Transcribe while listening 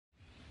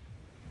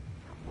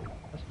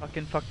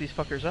fucking fuck these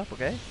fuckers up,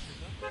 okay?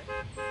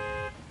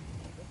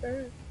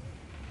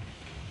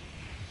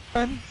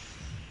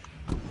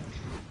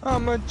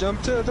 I'ma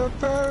jump to the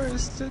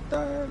first to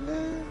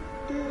darling.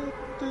 Do,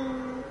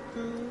 do,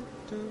 do,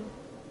 do.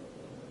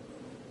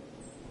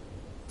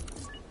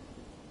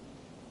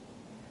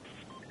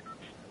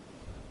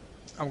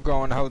 I'm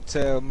going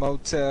hotel,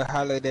 motel,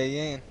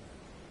 Holiday Inn.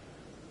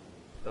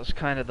 That was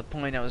kind of the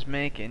point I was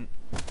making.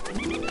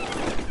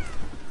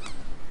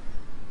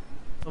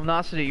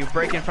 Luminosity, you're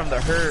breaking from the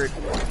herd.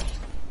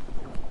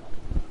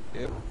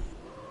 Yep.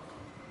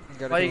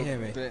 Why You you hear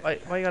me?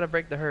 Why you gotta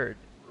break the herd?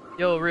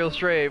 Yo, Real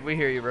Stray, we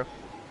hear you, bro.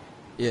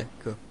 Yeah,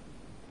 cool.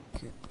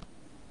 Okay.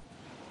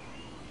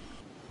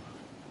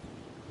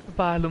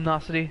 Goodbye,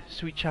 Luminosity,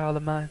 sweet child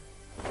of mine.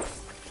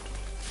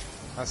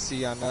 I'll see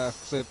you on the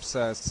flip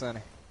side,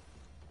 Sonny.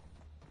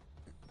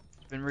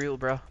 It's been real,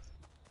 bro.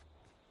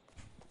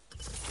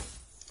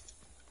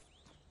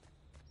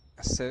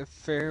 I said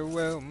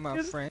farewell,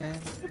 my friend.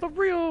 You're the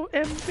real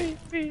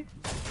MVP.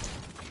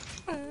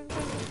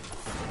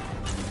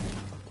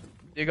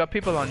 You got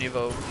people on you,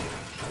 Vogue.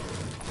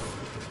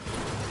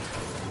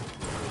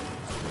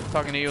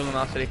 Talking to you,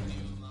 Luminosity.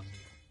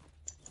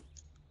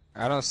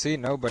 I don't see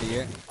nobody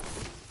yet.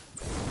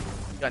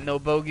 Got no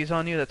bogeys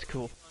on you? That's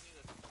cool.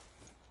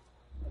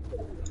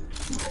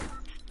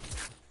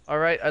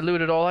 Alright, I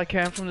looted all I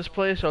can from this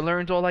place. I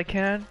learned all I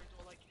can.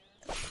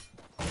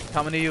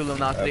 Coming to you,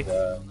 Luminosity.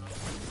 I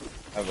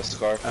have a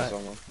scar for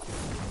someone.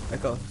 I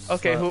got.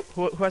 Okay, who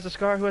has a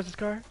scar? Who has a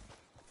scar?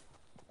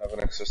 I have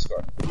an extra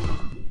scar.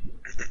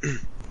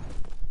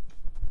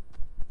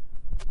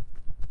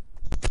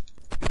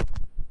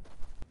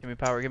 Give me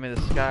power, give me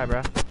the sky,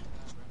 bruh.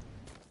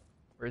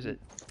 Where is it?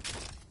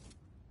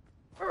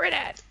 Where it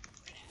at?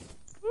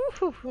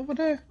 Woohoo! Over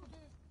there.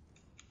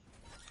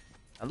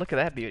 Now look at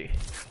that beauty.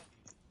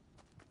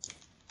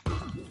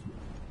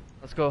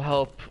 Let's go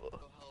help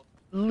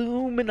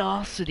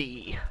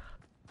Luminosity.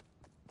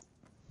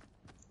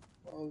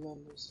 All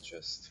on this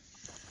chest.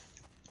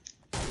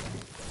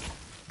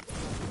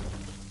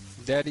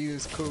 Daddy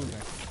is cool,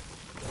 man.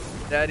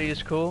 Daddy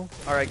is cool.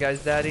 Alright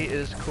guys, Daddy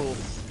is cool.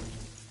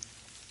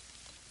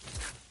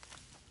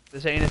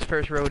 This ain't his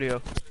first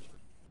rodeo.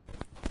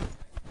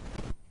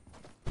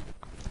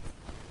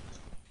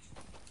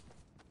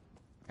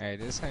 Hey,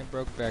 this ain't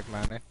broke back,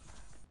 man.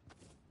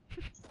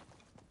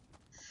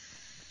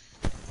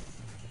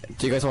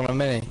 Do you guys want a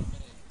mini?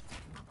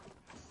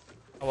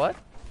 A what?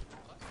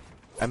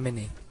 A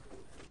mini.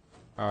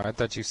 Oh, I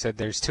thought you said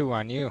there's two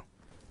on you.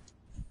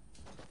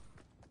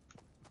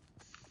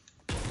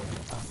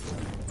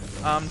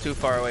 I'm too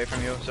far away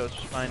from you, so it's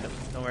fine.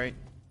 Don't worry.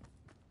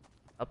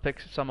 I'll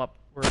pick some up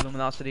where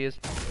Luminosity is.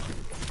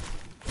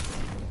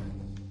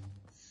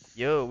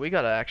 Yo, we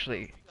gotta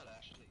actually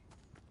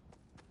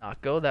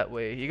not go that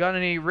way. You got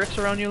any rifts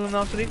around you,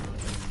 Luminosity?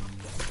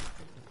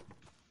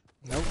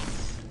 Nope.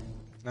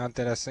 Not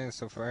that I've seen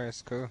so far.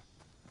 It's cool.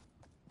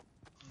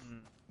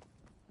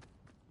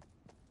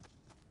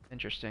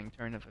 Interesting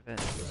turn of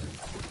events.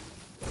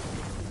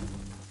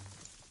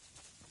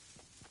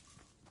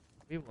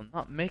 We will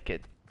not make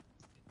it.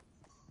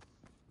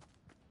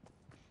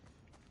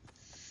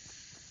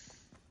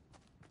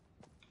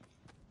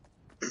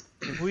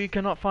 If we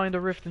cannot find a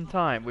rift in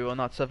time, we will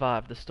not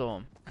survive the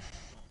storm.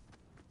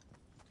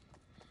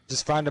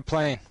 Just find a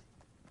plane.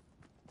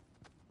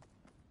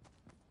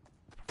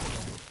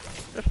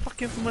 The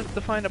fuck implements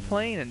to find a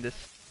plane in this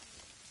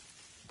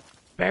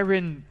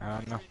barren I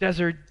don't know.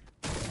 desert?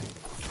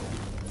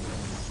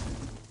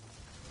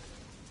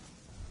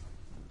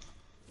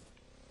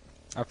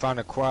 I found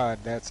a quad.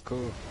 That's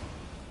cool.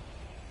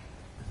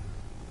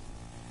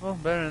 Well,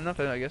 better than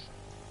nothing, I guess.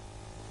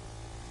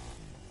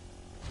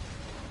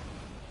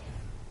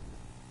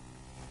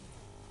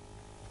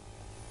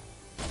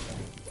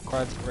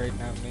 Quad's right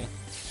now, me.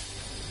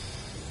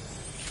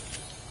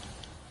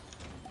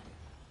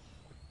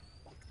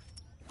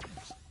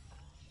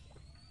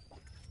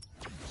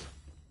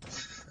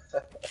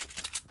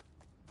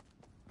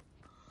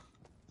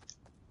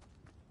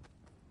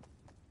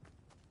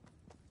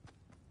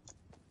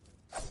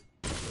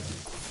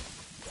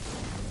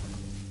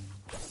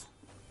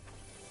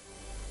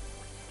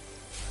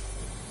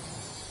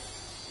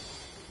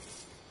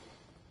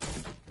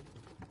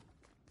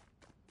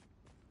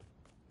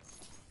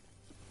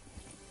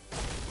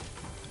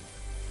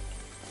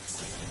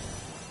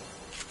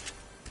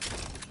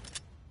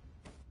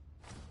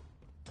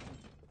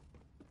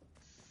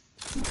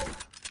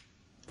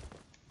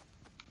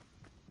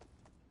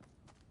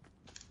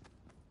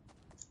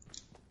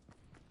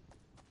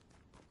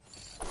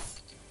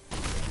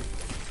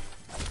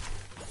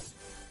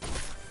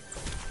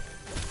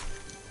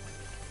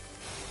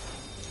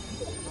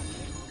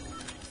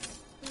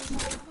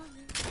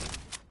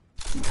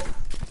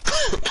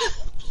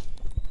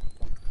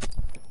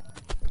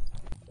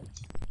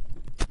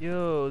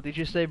 Yo, did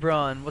you say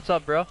Braun? What's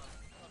up, bro?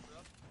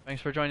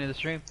 Thanks for joining the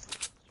stream.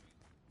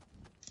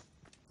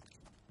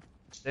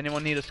 Does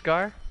anyone need a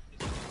scar?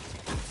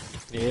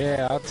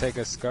 Yeah, I'll take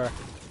a scar.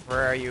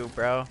 Where are you,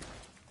 bro?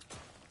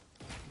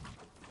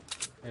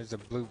 There's a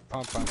blue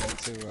pump on me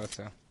too,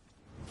 also.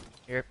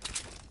 Here.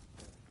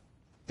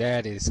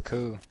 That is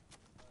cool.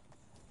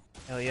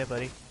 Hell yeah,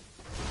 buddy.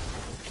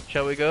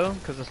 Shall we go?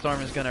 Because the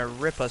storm is gonna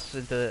rip us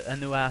into a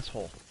new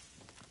asshole.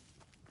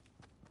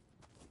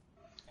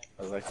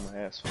 I like my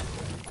ass.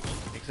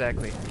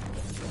 Exactly.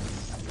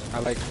 I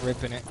like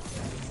ripping it.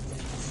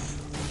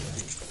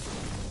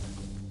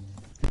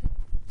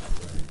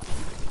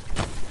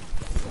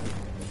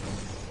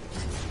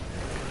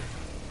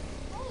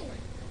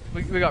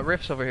 We got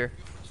rifts over here.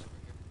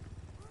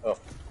 Oh.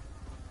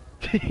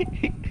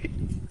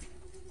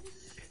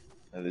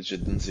 I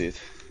legit didn't see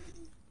it.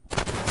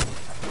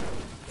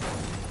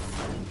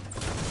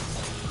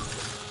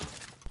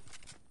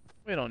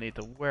 We don't need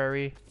to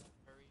worry.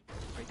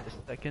 Wait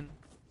a second.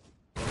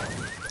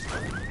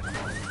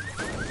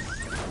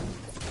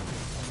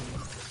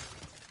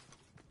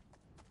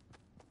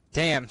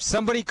 Damn,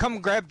 somebody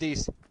come grab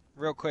these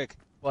real quick.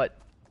 What?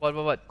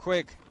 What?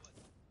 Quick.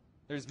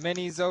 There's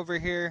minis over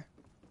here.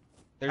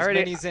 There's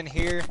Already- minis in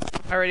here.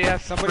 I already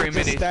have Somebody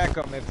 3 just minis. stack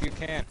them if you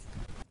can.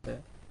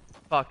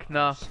 Fuck,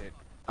 no. Shit.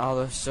 Oh,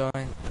 they're showing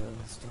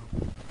the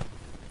storm.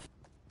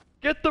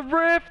 Get the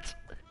rift!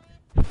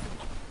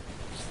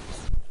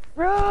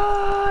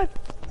 Run!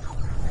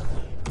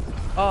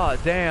 Oh,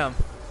 damn.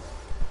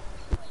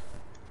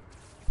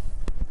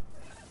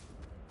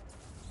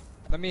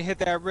 Let me hit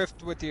that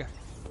rift with you.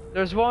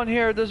 There's one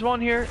here, there's one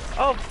here.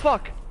 Oh,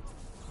 fuck.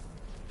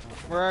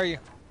 Where are you?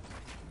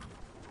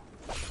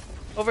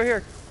 Over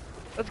here.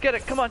 Let's get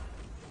it, come on.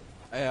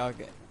 Yeah, I'll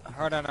get.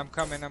 Hold on, I'm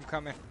coming.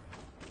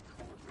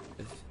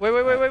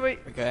 Wait.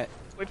 Okay.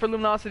 Wait for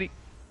luminosity.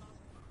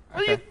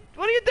 Okay.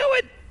 What are you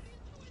doing?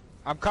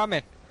 I'm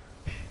coming.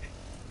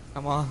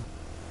 Come on.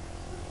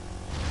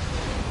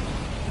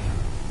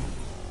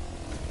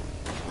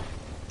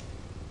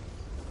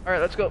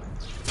 Alright, let's go.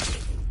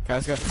 Okay,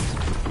 let's go.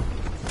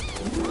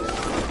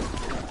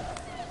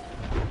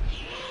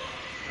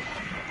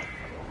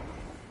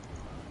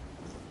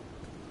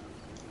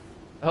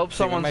 I hope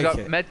someone's make got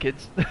it.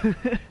 medkits.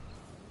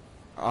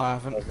 Oh, I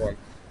haven't. I've one.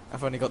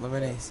 I've only got the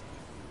minis.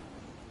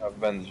 I have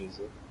bandages.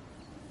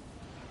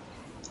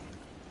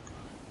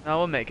 No,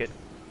 we'll make it.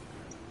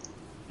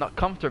 Not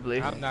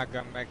comfortably. I'm not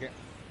gonna make it.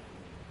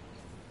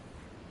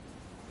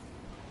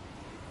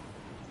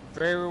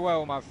 Very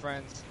well, my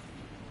friends.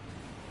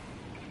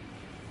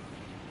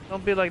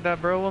 Don't be like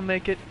that, bro. We'll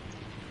make it.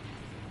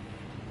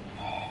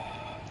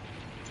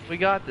 We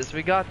got this.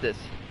 We got this.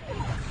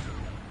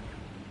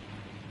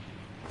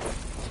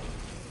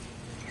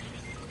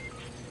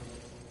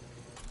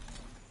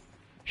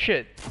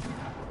 Shit.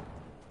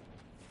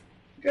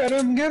 Get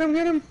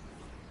him!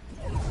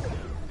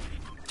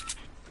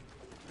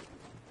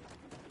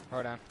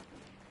 Hold on.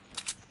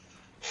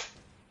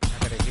 I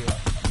gotta heal.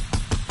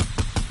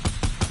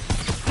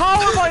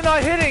 How am I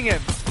not hitting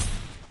him?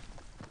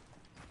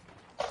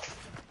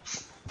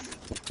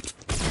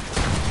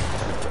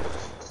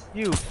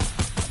 You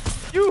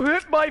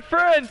hit my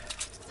friend!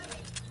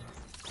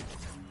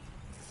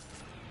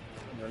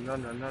 No.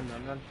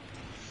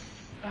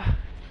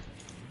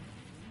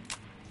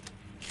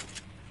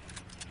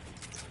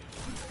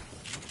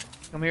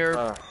 Come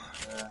here.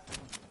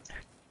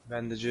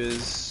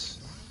 Bandages.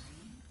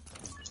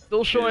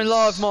 Still showing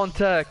love,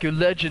 Montac. You're a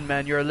legend,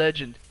 man. You're a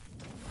legend.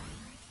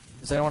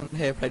 Does anyone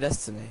here play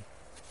Destiny?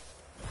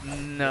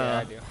 No. Yeah,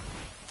 I do.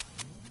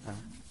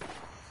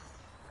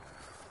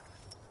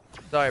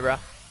 Sorry, bro.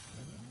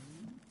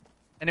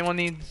 Anyone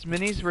needs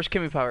minis? Where's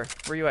Kimmy Power?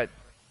 Where you at?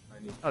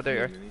 I need Oh, there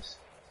you are. minis.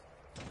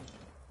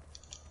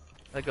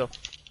 Let go.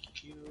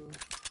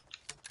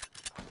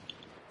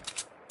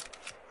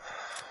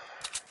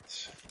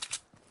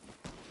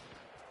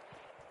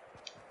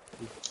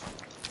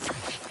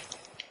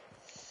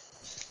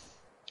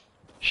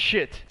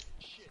 Shit.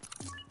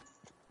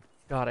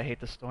 God, I hate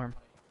the storm.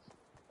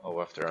 Oh, we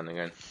have to run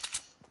again.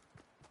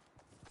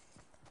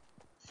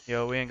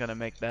 Yo, we ain't gonna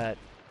make that.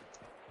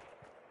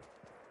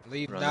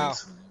 Leave Run now.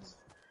 into-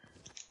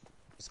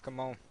 Just come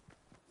on.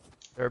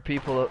 There are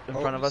people in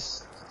front of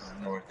us.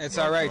 It's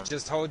alright,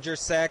 just hold your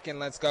sack and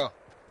let's go.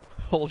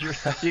 Hold your.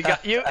 You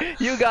got you.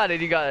 You got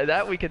it. You got it.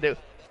 That we can do.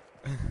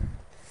 You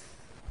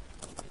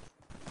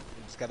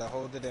just gotta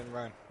hold it and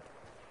run.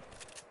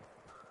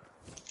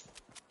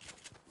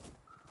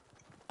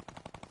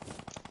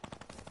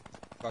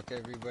 Fuck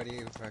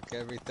everybody, fuck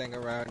everything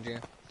around you.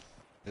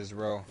 Just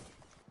roll.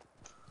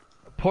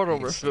 Portal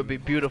Need rift would be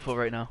beautiful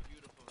right now.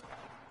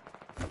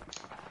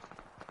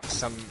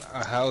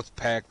 A health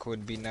pack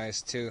would be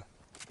nice too.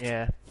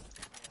 Yeah.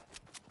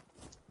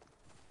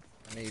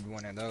 I need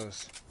one of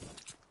those.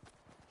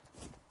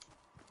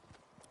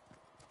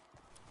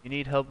 You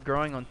need help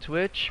growing on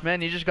Twitch?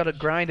 Man, you just gotta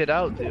grind it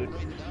out, dude.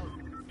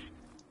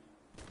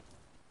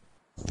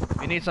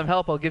 If you need some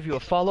help, I'll give you a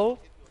follow.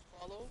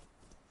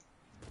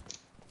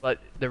 But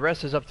the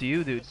rest is up to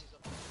you, dude.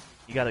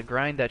 You gotta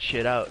grind that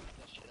shit out.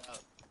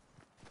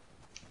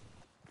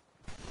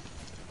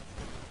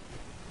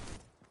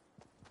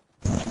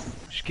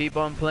 Just keep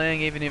on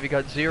playing even if you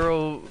got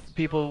 0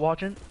 people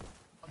watching.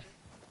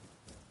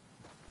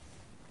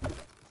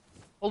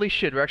 Holy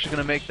shit, we're actually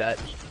gonna make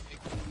that.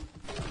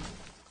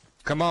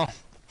 Come on.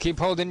 Keep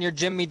holding your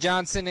Jimmy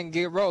Johnson and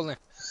get rolling.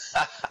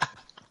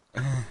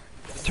 The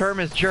term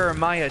is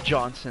Jeremiah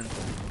Johnson.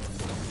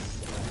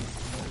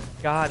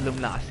 God,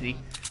 luminosity.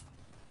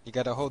 You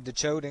gotta hold the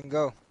chode and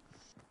go.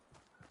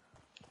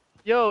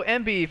 Yo,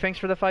 MB, thanks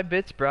for the 5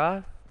 bits,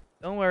 brah.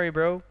 Don't worry,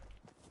 bro.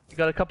 We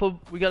got a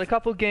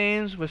couple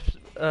games with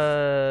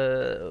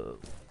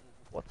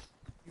what's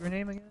your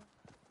name again?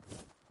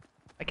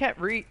 I can't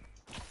read.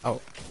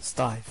 Oh,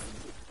 Stive.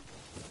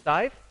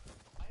 Dive?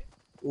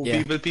 Ooh,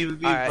 Yeah. people,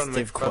 Alright, front of me,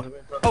 Steve front of me,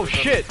 front of Oh me,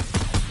 front of me. shit!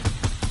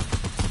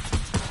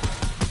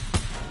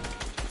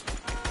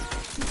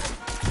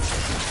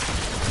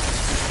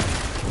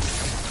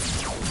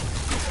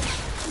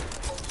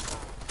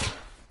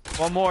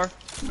 One more.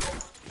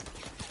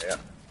 Yeah.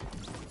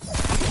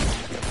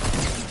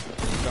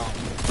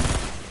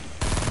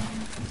 Gone.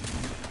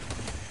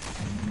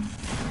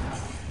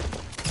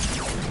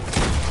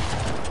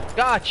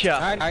 Gotcha!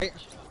 Alright.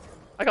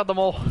 I got them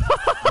all.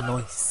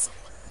 Nice.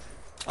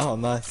 Oh,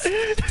 nice.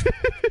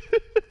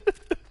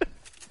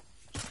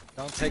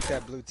 Don't take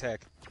that blue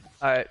tech.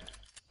 Alright.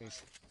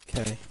 Please.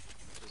 Okay.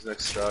 There's an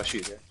extra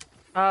sheet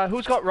here.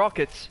 Who's got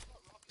rockets?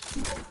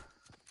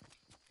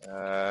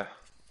 Yeah.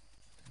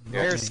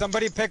 Here,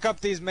 somebody pick up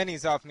these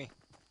minis off me.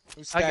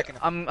 Who's stacking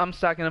them? I'm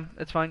stacking them.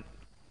 It's fine.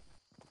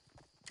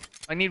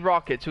 I need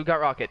rockets. Who got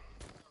rocket?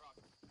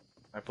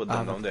 I put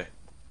them down there.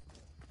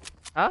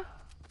 Huh?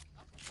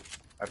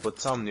 I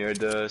put some near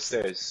the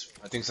stairs.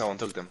 I think someone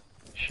took them.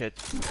 Shit.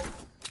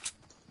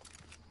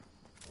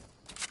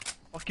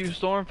 Fuck you,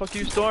 Storm. Fuck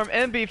you, Storm.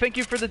 MB, thank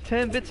you for the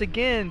 10 bits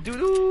again.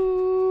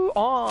 Doo-doo!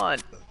 On!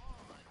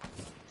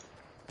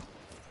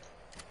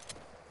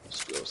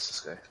 Just close this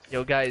guy.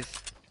 Yo, guys.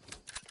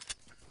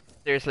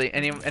 Seriously,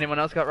 anyone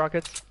else got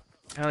rockets?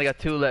 I only got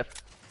 2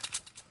 left.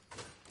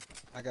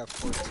 I got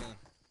 14.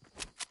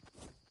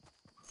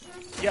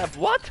 You have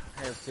what?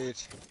 Here,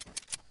 Fitch.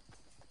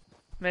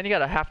 Man, you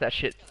gotta half that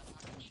shit.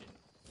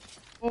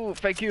 Ooh,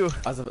 thank you.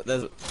 There's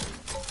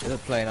a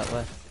plane up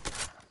there.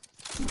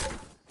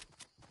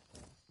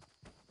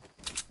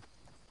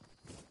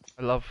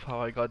 I love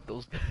how I got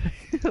those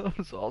guys. That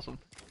was awesome.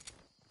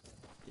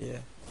 Yeah.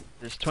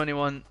 There's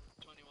 21.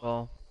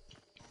 Well,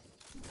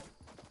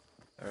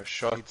 There are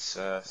shots,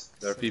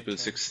 there are people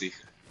 60.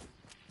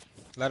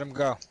 Let them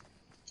go.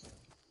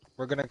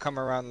 We're gonna come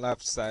around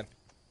left side.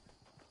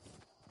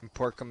 And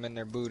pork them in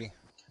their booty.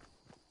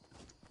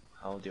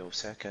 How the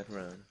second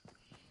run?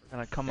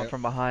 gonna come up Yep.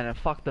 from behind and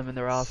fuck them in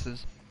their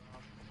asses.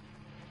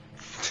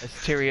 As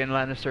Tyrion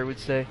Lannister would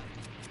say.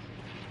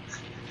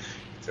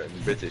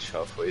 Turned British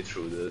halfway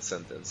through the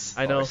sentence.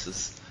 I know.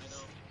 Horses.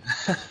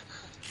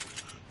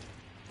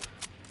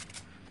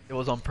 It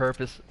was on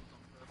purpose.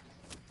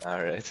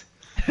 Alright.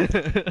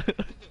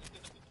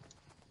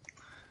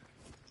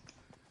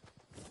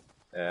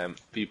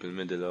 People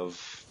middle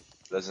of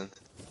Pleasant.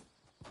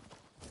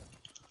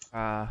 It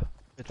will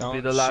be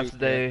Don't the last shoot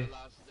day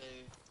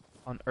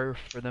on Earth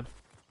for them.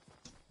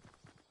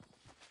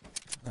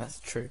 That's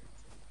true.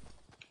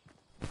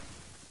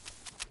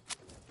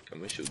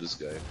 Can we shoot this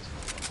guy?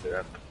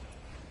 Yeah.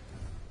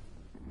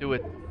 Do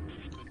it.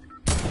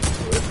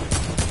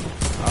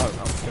 Oh,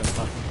 I'm just gonna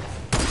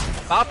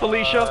fucking... Ah,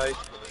 Felicia! Bye.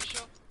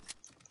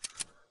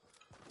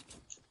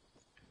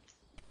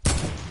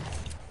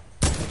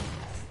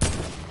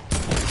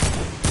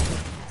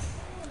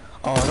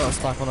 Oh, I got a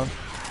snipe on him.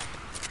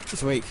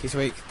 He's weak, he's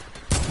weak.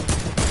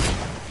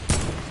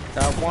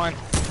 Got one.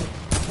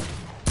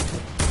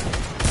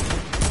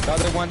 The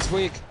other one's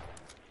weak.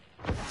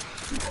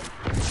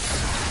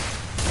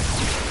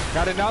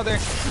 Got another.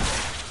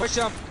 Push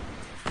him.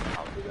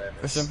 How did I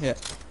Push miss? him, yeah.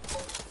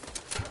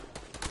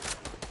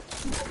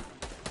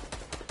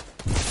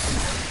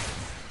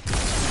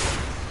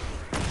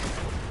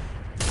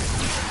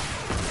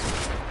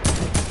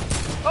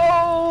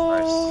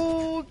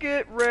 Oh,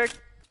 get wrecked.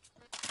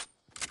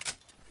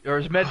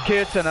 There's med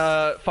kits and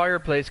a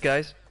fireplace,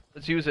 guys.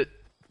 Let's use it.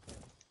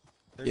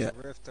 There's Yeah. a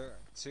rift or Can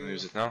two. we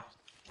use it now?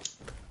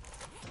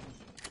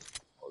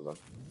 Hold on.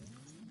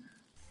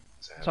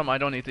 So I have- Something I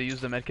don't need to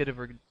use the med kit if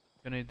we're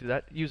gonna do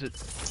that. Use it.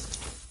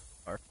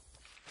 Or...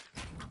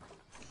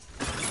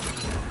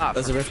 Ah,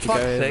 There's for a rift to fuck's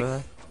go sake. over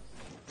there.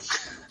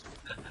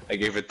 I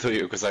gave it to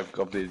you because I've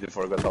completely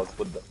forgot how to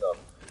put them down.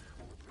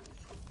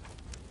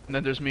 And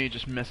then there's me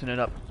just messing it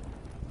up.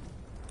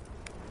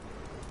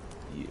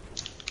 Yeah.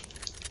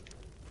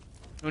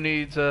 Who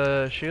needs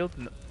a shield?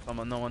 No,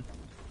 someone, no one.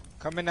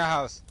 Come in the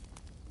house.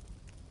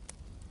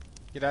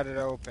 Get out of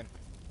the open.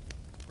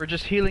 We're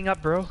just healing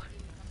up, bro.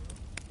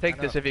 Take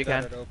I this know, if you get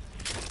out can. of the open.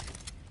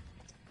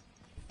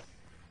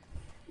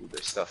 Ooh,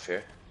 there's stuff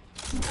here.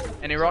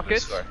 Any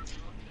rockets? Scar.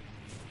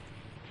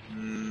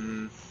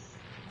 Mm,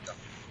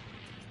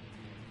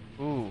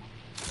 Ooh.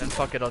 Then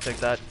fuck it, I'll take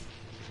that.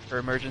 For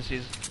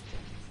emergencies.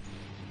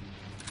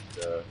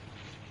 the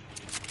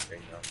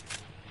thing now.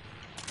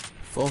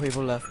 4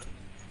 people left.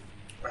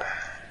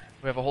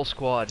 We have a whole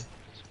squad.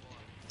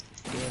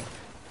 Yeah.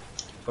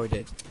 Oh, we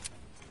did.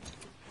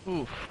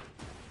 Oof.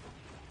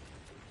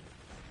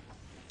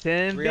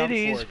 10 3 on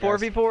biddies, 4,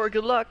 guys. 4v4,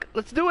 good luck.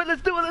 Let's do it,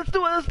 let's do it, let's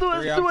do it, let's do it,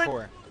 3 let's do on it.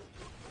 4.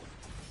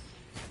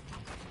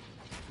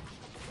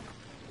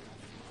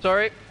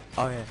 Sorry,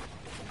 Oh yeah. I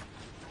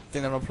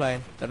think they're on a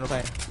plane. They're on a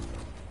plane.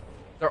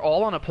 they're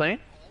all on a plane?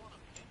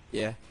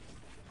 Yeah.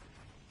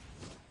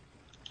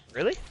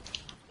 Really?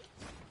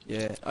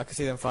 Yeah. I can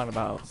see them flying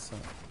about. So.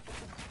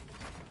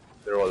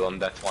 They're all on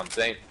that one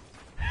plane.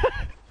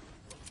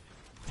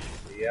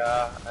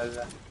 Yeah.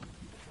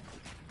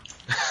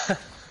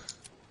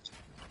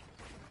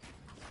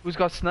 Who's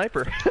got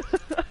sniper?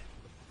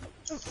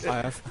 I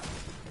have.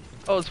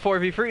 Oh, it's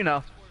 4v3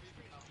 now.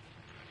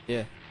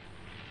 Yeah.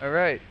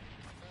 Alright.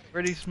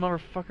 Where are these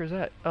motherfuckers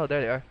at? Oh,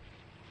 there they are.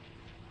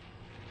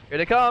 Here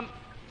they come!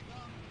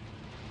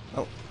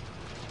 Oh.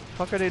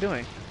 Fuck are they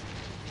doing?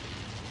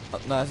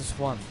 No, it's just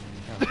one.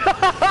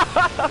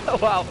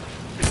 Wow.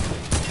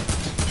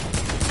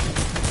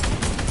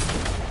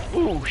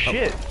 Ooh,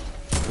 shit.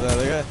 There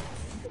they go.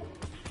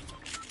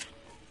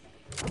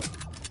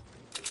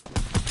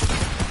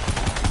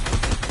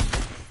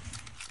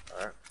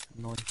 Alright.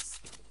 Nice.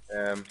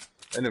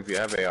 And if you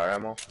have AR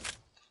ammo.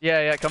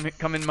 Yeah,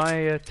 come in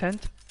my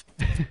tent.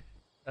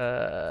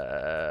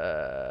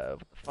 What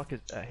the fuck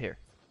is that here?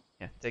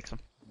 Yeah, take some.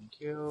 Thank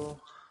you.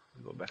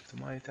 Go back to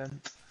my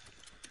tent.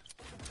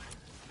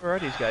 Where are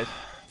these guys?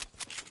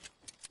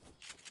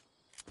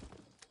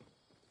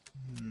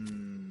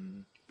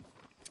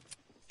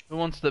 Who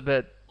wants the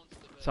bed?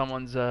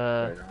 Someone's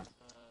They're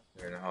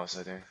in the house,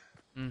 I think.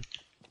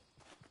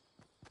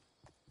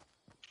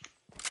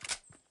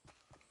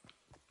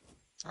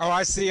 Oh,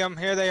 I see them.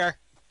 Here they are.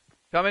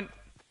 coming.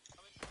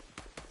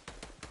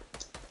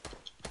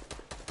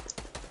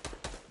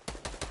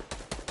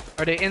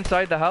 Are they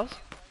inside the house?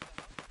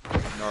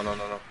 No.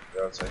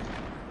 They're outside.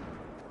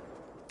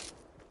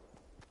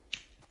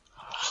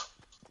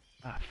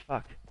 Ah,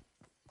 fuck.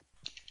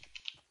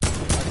 I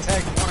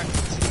tagged one.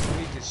 She's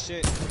weak as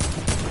shit.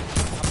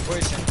 I'm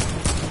pushing.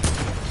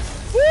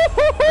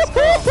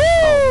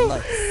 Oh,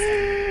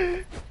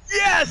 nice.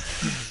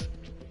 Yes!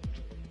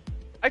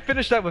 I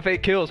finished that with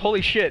 8 kills.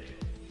 Holy shit.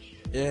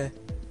 Yeah.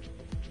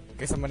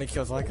 Guess how many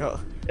kills I got.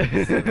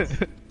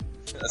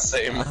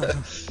 Same.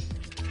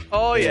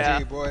 Oh yeah.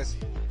 GG, boys.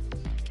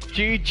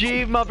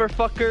 GG,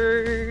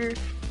 motherfucker.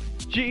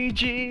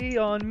 GG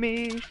on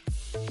me.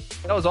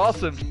 That was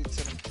awesome.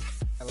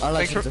 I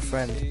like Thanks him for- a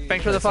friend.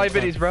 Thanks for the 5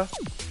 biddies, bro.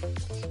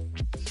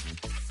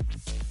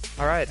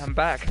 Alright, I'm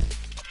back.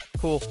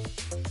 Cool.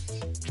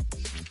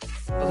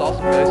 That was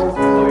awesome, guys.